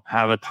 They don't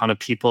have a ton of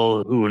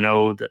people who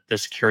know the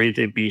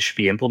security that we should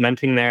be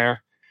implementing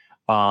there.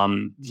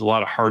 There's a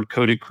lot of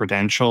hard-coded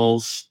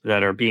credentials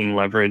that are being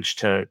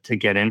leveraged to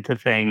get into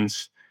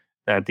things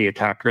that the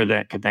attacker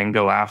that could then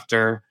go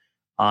after.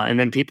 And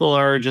then people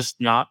are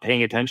just not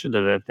paying attention to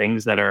the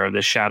things that are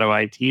the shadow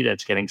IT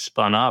that's getting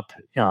spun up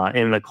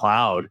in the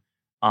cloud.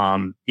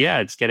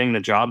 It's getting the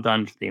job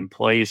done for the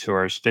employees who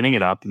are spinning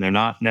it up, and they're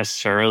not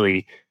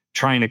necessarily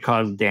trying to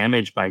cause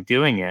damage by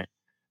doing it.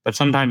 But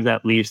sometimes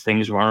that leaves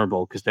things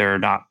vulnerable because they're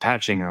not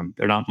patching them.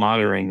 They're not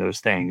monitoring those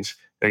things.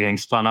 They're getting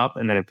spun up,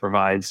 and then it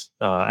provides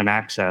an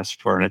access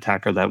for an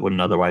attacker that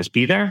wouldn't otherwise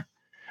be there.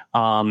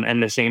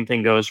 And the same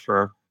thing goes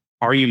for,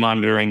 are you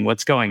monitoring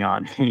what's going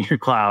on in your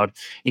cloud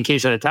in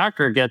case an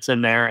attacker gets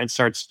in there and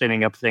starts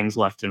spinning up things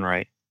left and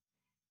right?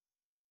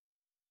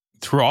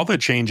 Through all the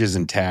changes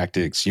in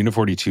tactics, Unit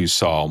 42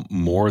 saw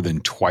more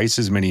than twice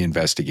as many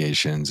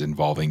investigations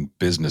involving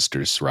business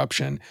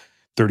disruption,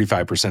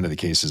 35% of the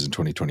cases in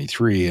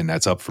 2023, and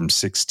that's up from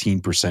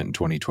 16% in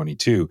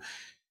 2022.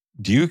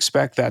 Do you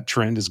expect that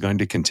trend is going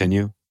to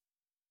continue?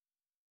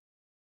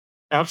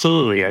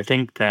 Absolutely. I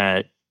think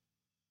that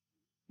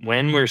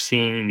when we're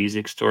seeing these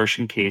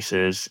extortion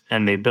cases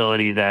and the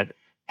ability that,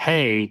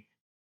 hey,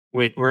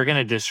 we're going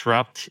to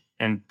disrupt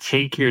and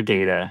take your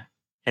data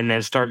and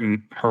then start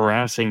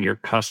harassing your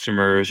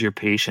customers, your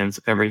patients,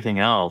 everything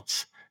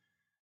else,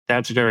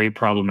 that's very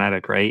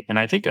problematic, right? And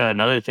I think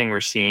another thing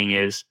we're seeing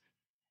is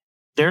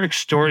they're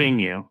extorting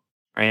you,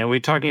 right? And we're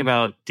talking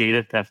about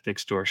data theft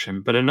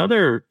extortion, but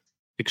another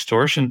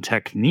extortion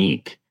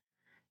technique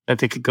that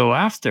they could go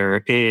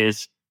after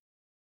is,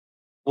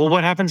 well,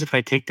 what happens if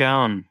I take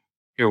down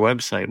your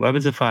website? What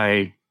happens if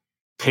I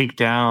take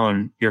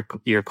down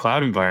your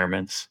cloud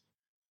environments?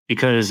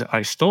 Because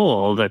I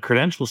stole the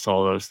credentials to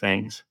all those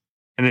things.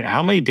 And then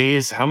how many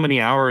days, how many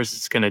hours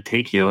it's going to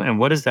take you, and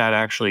what is that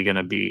actually going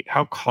to be?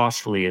 How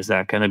costly is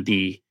that going to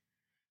be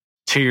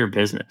to your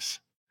business?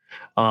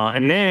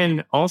 And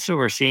then also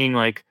we're seeing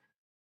like,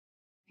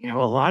 a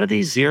lot of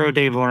these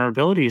 0-day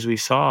vulnerabilities we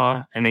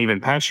saw, and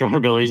even patch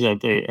vulnerabilities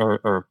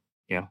that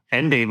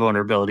end-day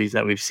vulnerabilities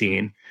that we've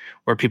seen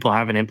where people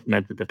haven't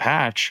implemented the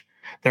patch,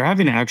 they're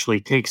having to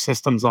actually take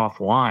systems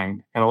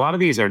offline. And a lot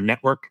of these are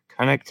network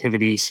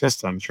connectivity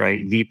systems,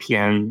 right?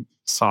 VPN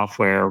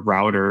software,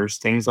 routers,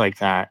 things like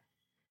that,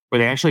 where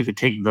they actually could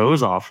take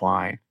those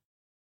offline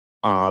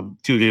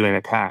due to an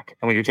attack.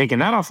 And when you're taking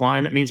that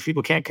offline, that means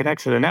people can't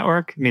connect to the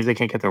network. It means they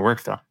can't get their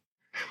work done.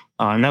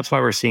 And that's why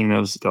we're seeing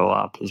those go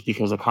up, is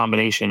because a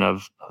combination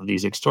of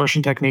these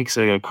extortion techniques,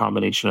 a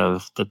combination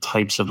of the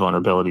types of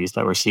vulnerabilities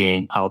that we're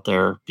seeing out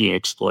there being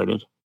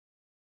exploited.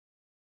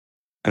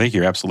 I think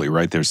you're absolutely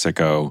right there,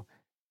 Siko.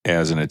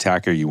 As an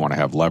attacker, you want to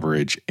have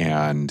leverage,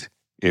 and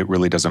it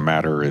really doesn't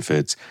matter if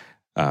it's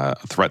a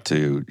threat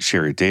to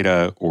share your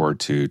data or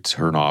to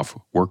turn off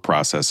work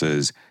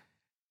processes.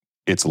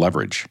 It's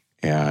leverage.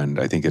 And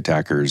I think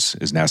attackers,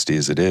 as nasty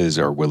as it is,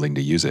 are willing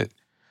to use it.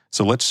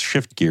 So let's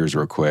shift gears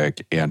real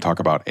quick and talk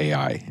about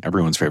AI,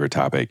 everyone's favorite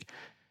topic.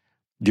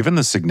 Given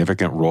the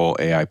significant role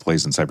AI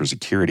plays in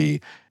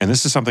cybersecurity, and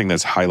this is something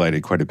that's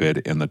highlighted quite a bit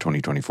in the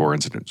 2024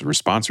 Incident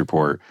Response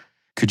Report,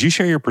 could you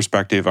share your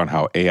perspective on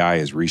how AI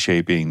is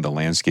reshaping the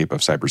landscape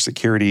of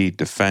cybersecurity,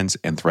 defense,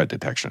 and threat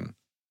detection?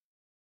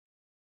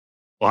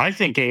 Well, I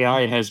think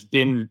AI has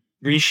been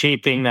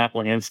reshaping that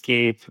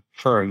landscape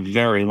for a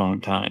very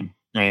long time.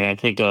 Right? I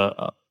think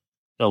a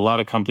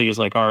lot of companies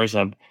like ours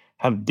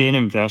have been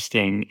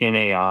investing in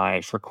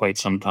AI for quite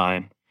some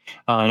time.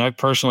 And I've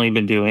personally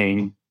been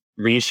doing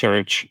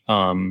research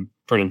for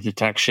the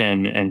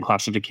detection and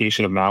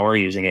classification of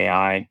malware using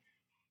AI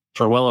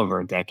for well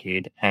over a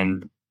decade.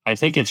 And I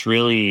think it's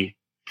really,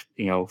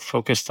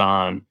 focused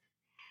on,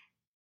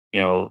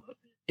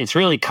 it's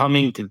really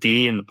coming to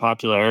be in the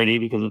popularity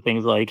because of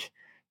things like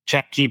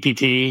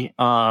ChatGPT.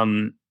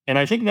 And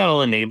I think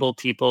that'll enable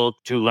people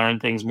to learn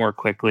things more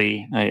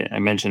quickly. I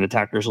mentioned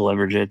attackers will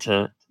leverage it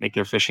to make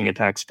their phishing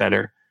attacks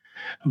better.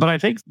 But I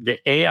think the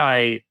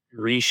AI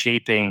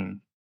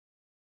reshaping,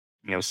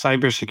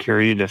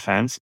 cybersecurity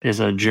defense is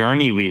a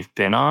journey we've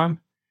been on.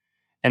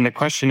 And the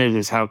question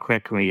is how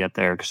quick can we get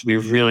there? Because we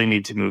really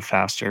need to move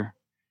faster.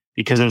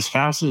 Because as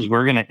fast as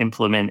we're going to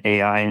implement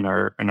AI in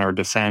our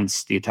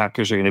defense, the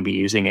attackers are going to be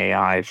using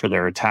AI for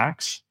their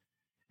attacks.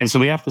 And so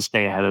we have to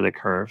stay ahead of the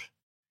curve.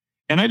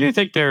 And I do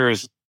think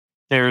there's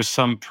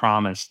some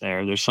promise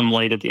there. There's some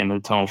light at the end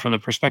of the tunnel from the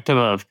perspective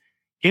of,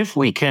 if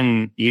we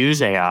can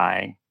use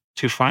AI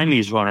to find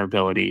these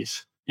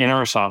vulnerabilities in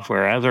our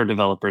software as our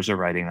developers are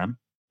writing them,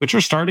 which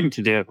we're starting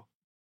to do,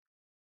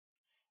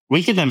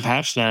 we can then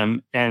patch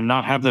them and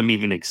not have them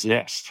even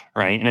exist,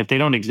 right? And if they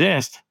don't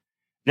exist,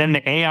 then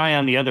the AI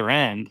on the other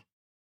end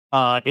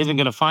isn't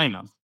going to find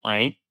them,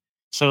 right?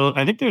 So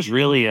I think there's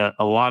really a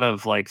lot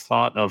of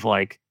thought of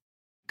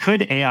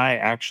could AI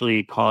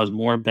actually cause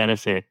more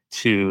benefit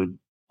to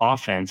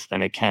offense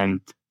than it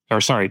can,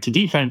 to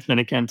defense than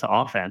it can to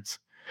offense?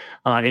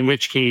 In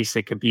which case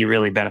it could be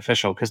really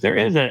beneficial, because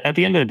at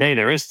the end of the day,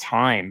 there is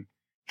time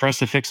for us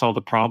to fix all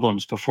the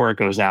problems before it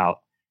goes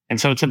out. And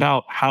so it's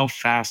about how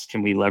fast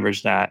can we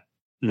leverage that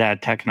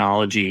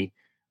technology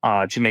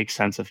to make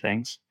sense of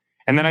things.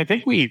 And then I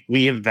think we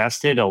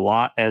invested a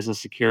lot as a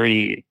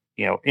security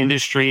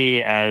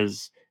industry,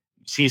 as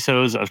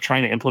CISOs, of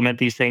trying to implement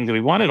these things. And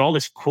we wanted all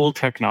this cool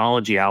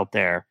technology out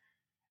there.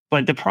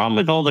 But the problem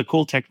with all the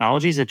cool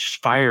technologies, it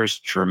just fires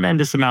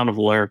tremendous amount of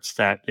alerts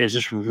that is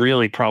just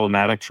really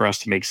problematic for us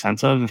to make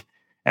sense of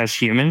as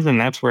humans. And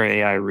that's where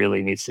AI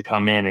really needs to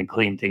come in and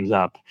clean things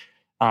up.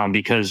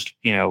 Because,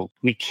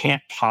 we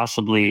can't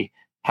possibly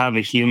have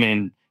a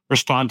human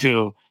respond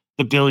to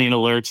the billion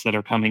alerts that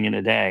are coming in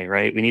a day,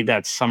 right? We need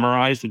that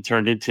summarized and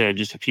turned into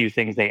just a few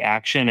things they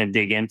action and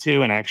dig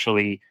into and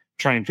actually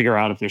try and figure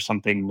out if there's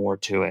something more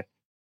to it.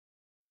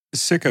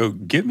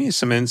 Siko, give me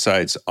some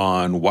insights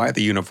on why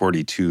the Unit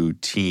 42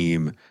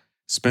 team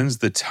spends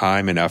the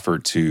time and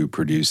effort to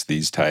produce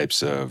these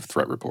types of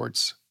threat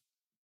reports.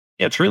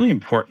 Yeah, it's really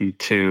important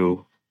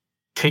to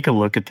take a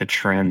look at the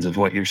trends of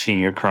what you're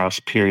seeing across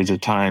periods of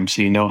time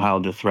so you know how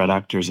the threat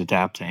actor is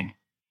adapting.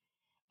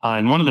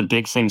 And one of the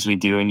big things we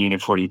do in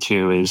Unit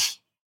 42 is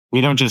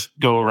we don't just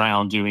go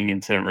around doing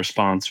incident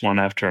response one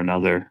after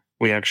another.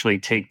 We actually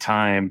take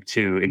time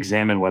to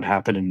examine what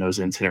happened in those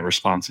incident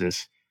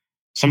responses.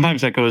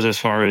 Sometimes that goes as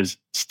far as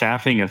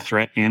staffing a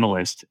threat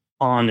analyst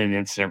on an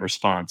incident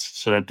response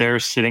so that they're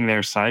sitting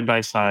there side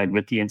by side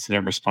with the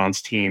incident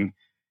response team,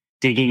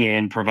 digging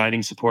in,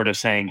 providing support of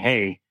saying,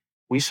 hey,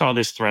 we saw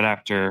this threat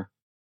actor,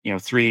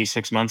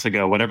 3-6 months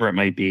ago, whatever it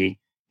might be.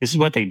 This is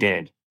what they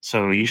did.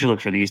 So you should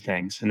look for these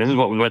things. And this is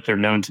what they're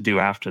known to do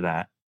after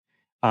that.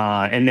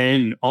 And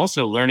then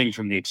also learning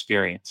from the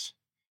experience.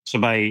 So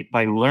by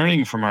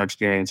learning from our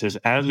experiences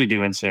as we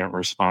do incident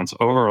response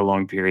over a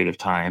long period of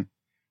time,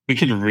 we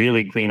can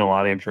really glean a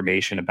lot of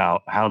information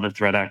about how the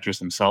threat actors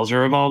themselves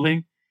are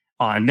evolving,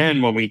 And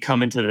then when we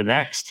come into the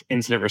next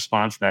incident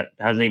response that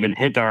hasn't even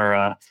hit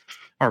our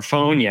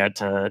phone yet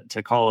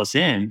to call us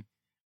in,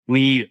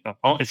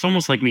 it's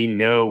almost like we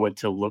know what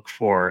to look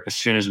for as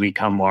soon as we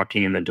come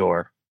walking in the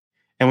door.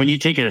 And when you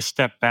take it a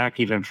step back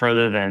even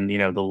further than,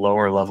 the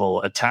lower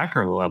level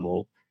attacker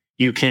level,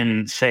 you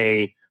can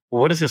say,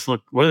 well, what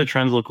do the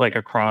trends look like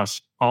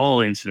across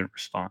all incident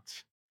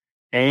response?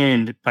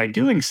 And by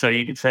doing so,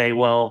 you can say,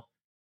 well,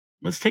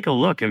 let's take a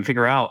look and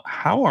figure out,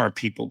 how are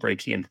people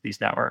breaking into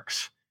these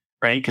networks,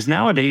 right? Because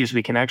nowadays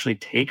we can actually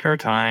take our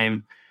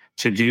time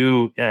to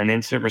do an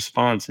incident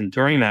response. And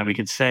during that, we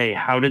could say,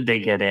 how did they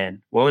get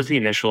in? What was the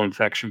initial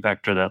infection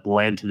vector that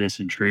led to this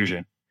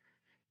intrusion?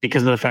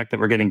 Because of the fact that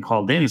we're getting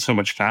called in so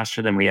much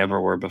faster than we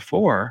ever were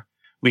before,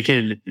 we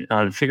could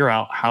figure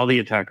out how the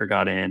attacker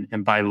got in.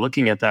 And by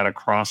looking at that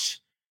across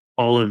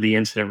all of the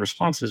incident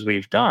responses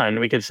we've done,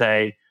 we could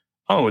say,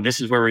 oh, this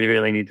is where we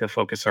really need to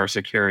focus our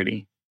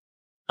security.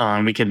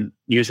 We can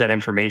use that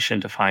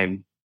information to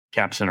find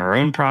gaps in our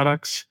own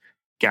products,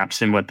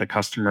 gaps in what the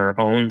customer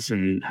owns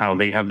and how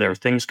they have their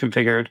things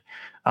configured.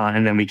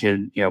 And then we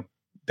could,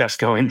 best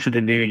go into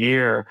the new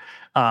year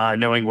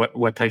knowing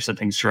what types of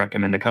things to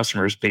recommend to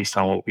customers based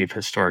on what we've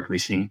historically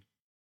seen.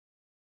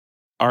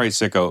 All right,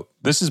 Siko,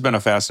 this has been a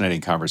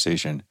fascinating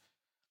conversation.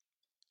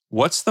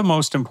 What's the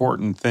most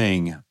important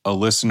thing a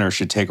listener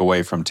should take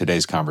away from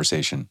today's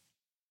conversation?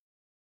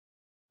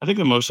 I think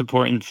the most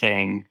important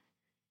thing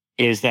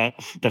is that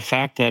the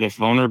fact that if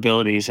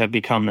vulnerabilities have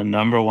become the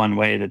number one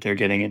way that they're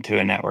getting into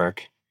a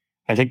network,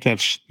 I think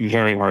that's a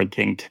very hard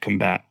thing to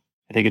combat.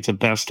 I think it's a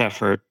best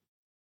effort.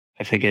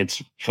 I think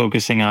it's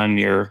focusing on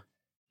your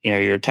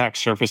attack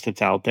surface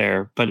that's out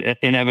there, but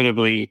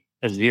inevitably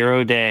a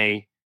 0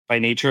 day, by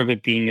nature of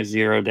it being a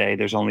 0 day,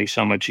 there's only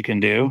so much you can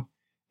do.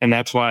 And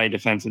that's why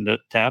defense in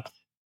depth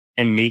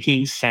and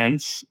making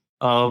sense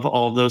of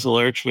all of those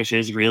alerts, which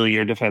is really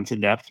your defense in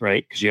depth,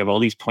 right? Because you have all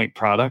these point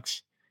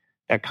products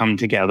that come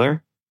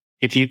together.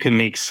 If you can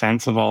make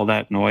sense of all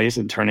that noise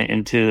and turn it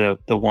into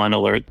the one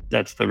alert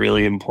that's the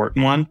really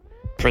important one,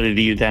 for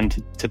you then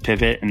to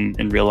pivot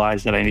and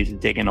realize that I need to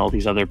dig in all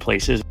these other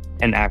places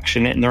and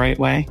action it in the right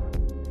way,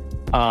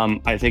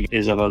 I think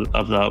is of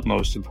the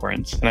utmost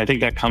importance. And I think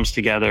that comes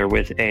together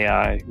with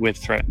AI, with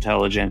threat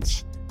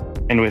intelligence,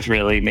 and with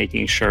really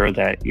making sure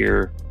that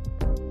you're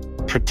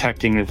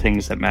protecting the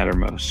things that matter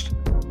most.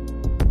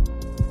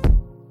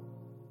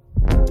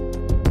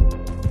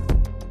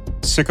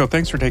 Siko,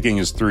 thanks for taking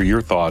us through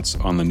your thoughts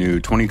on the new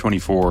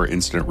 2024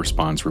 Incident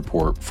Response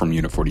Report from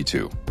Unit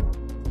 42.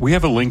 We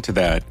have a link to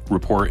that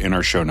report in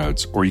our show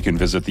notes, or you can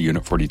visit the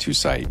Unit 42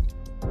 site.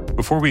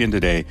 Before we end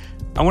today,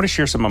 I want to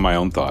share some of my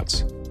own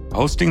thoughts.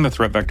 Hosting the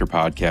Threat Vector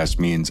podcast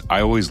means I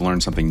always learn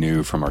something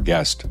new from our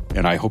guest,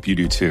 and I hope you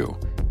do too.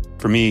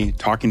 For me,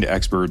 talking to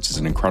experts is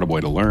an incredible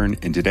way to learn,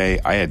 and today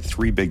I had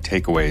 3 big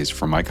takeaways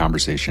from my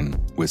conversation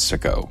with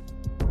Siko.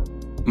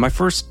 My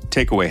first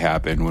takeaway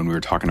happened when we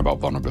were talking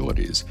about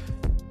vulnerabilities.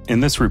 In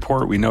this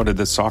report, we noted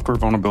that software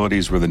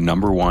vulnerabilities were the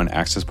number one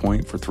access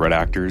point for threat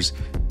actors,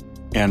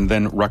 and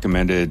then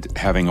recommended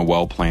having a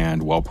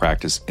well-planned,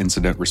 well-practiced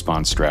incident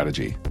response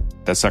strategy.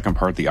 That second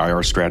part, the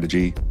IR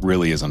strategy,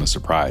 really isn't a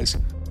surprise.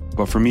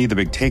 But for me, the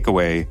big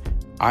takeaway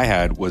I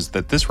had was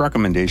that this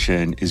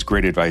recommendation is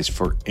great advice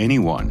for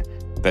anyone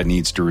that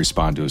needs to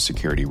respond to a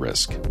security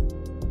risk,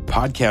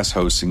 podcast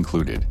hosts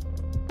included.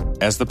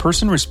 As the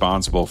person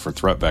responsible for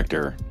Threat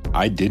Vector,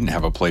 I didn't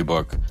have a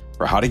playbook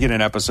for how to get an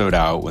episode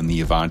out when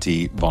the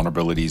Ivanti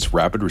Vulnerabilities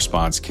Rapid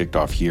Response kicked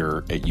off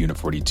here at Unit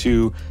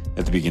 42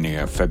 at the beginning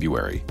of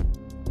February.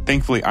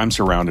 Thankfully, I'm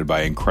surrounded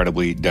by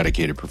incredibly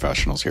dedicated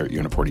professionals here at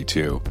Unit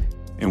 42,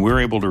 and we were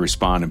able to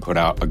respond and put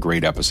out a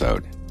great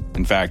episode.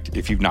 In fact,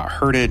 if you've not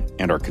heard it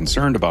and are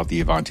concerned about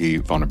the Ivanti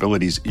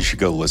vulnerabilities, you should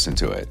go listen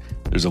to it.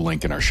 There's a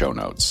link in our show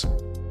notes.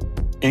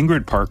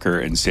 Ingrid Parker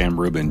and Sam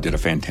Rubin did a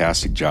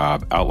fantastic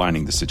job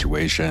outlining the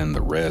situation,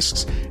 the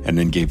risks, and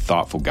then gave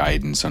thoughtful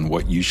guidance on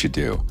what you should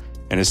do.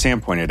 And as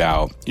Sam pointed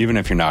out, even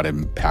if you're not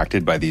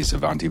impacted by these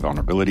Ivanti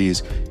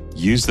vulnerabilities,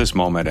 use this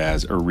moment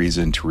as a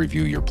reason to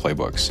review your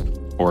playbooks.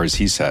 Or as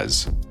he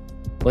says,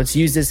 let's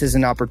use this as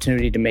an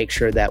opportunity to make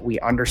sure that we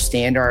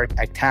understand our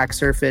attack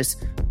surface.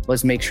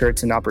 Let's make sure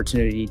it's an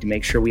opportunity to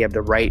make sure we have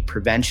the right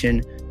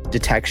prevention,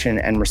 detection,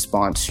 and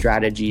response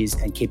strategies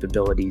and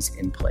capabilities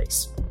in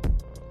place.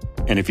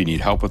 And if you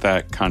need help with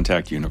that,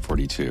 contact Unit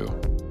 42.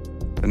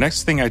 The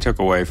next thing I took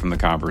away from the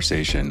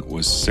conversation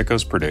was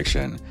Siko's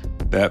prediction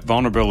that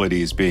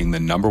vulnerabilities being the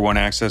number one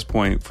access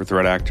point for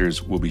threat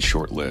actors will be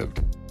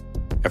short-lived.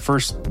 At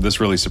first, this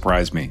really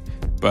surprised me,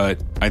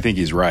 but I think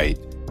he's right.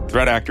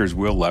 Threat actors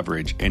will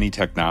leverage any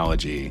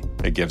technology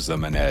that gives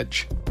them an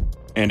edge.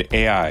 And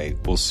AI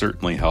will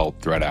certainly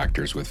help threat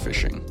actors with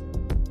phishing.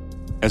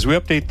 As we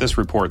update this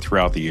report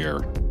throughout the year,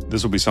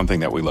 this will be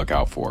something that we look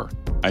out for.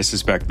 I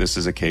suspect this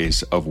is a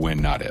case of when,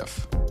 not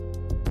if.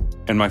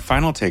 And my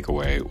final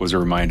takeaway was a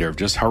reminder of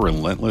just how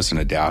relentless and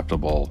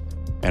adaptable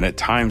and at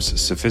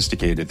times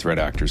sophisticated threat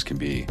actors can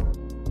be.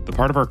 The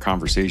part of our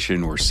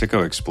conversation where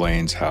Siko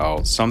explains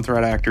how some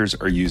threat actors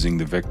are using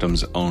the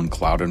victim's own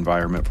cloud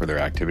environment for their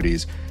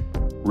activities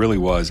really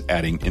was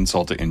adding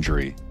insult to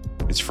injury.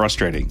 It's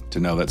frustrating to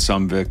know that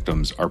some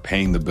victims are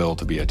paying the bill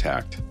to be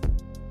attacked.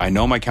 I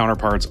know my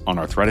counterparts on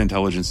our threat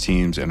intelligence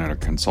teams and in our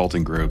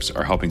consulting groups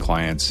are helping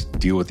clients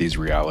deal with these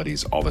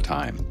realities all the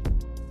time.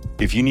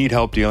 If you need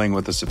help dealing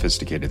with a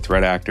sophisticated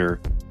threat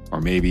actor,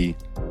 or maybe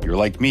you're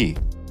like me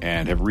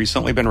and have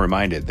recently been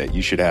reminded that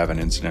you should have an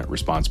incident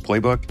response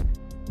playbook,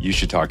 you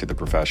should talk to the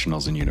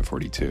professionals in Unit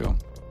 42.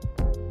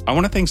 I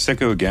want to thank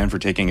Siko again for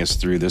taking us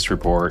through this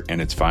report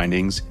and its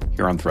findings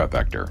here on Threat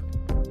Vector.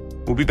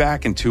 We'll be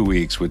back in 2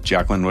 weeks with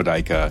Jacqueline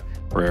Wadajka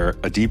for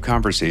a deep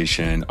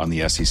conversation on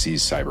the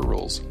SEC's cyber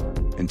rules.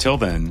 Until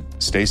then,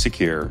 stay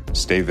secure,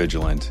 stay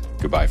vigilant.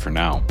 Goodbye for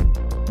now.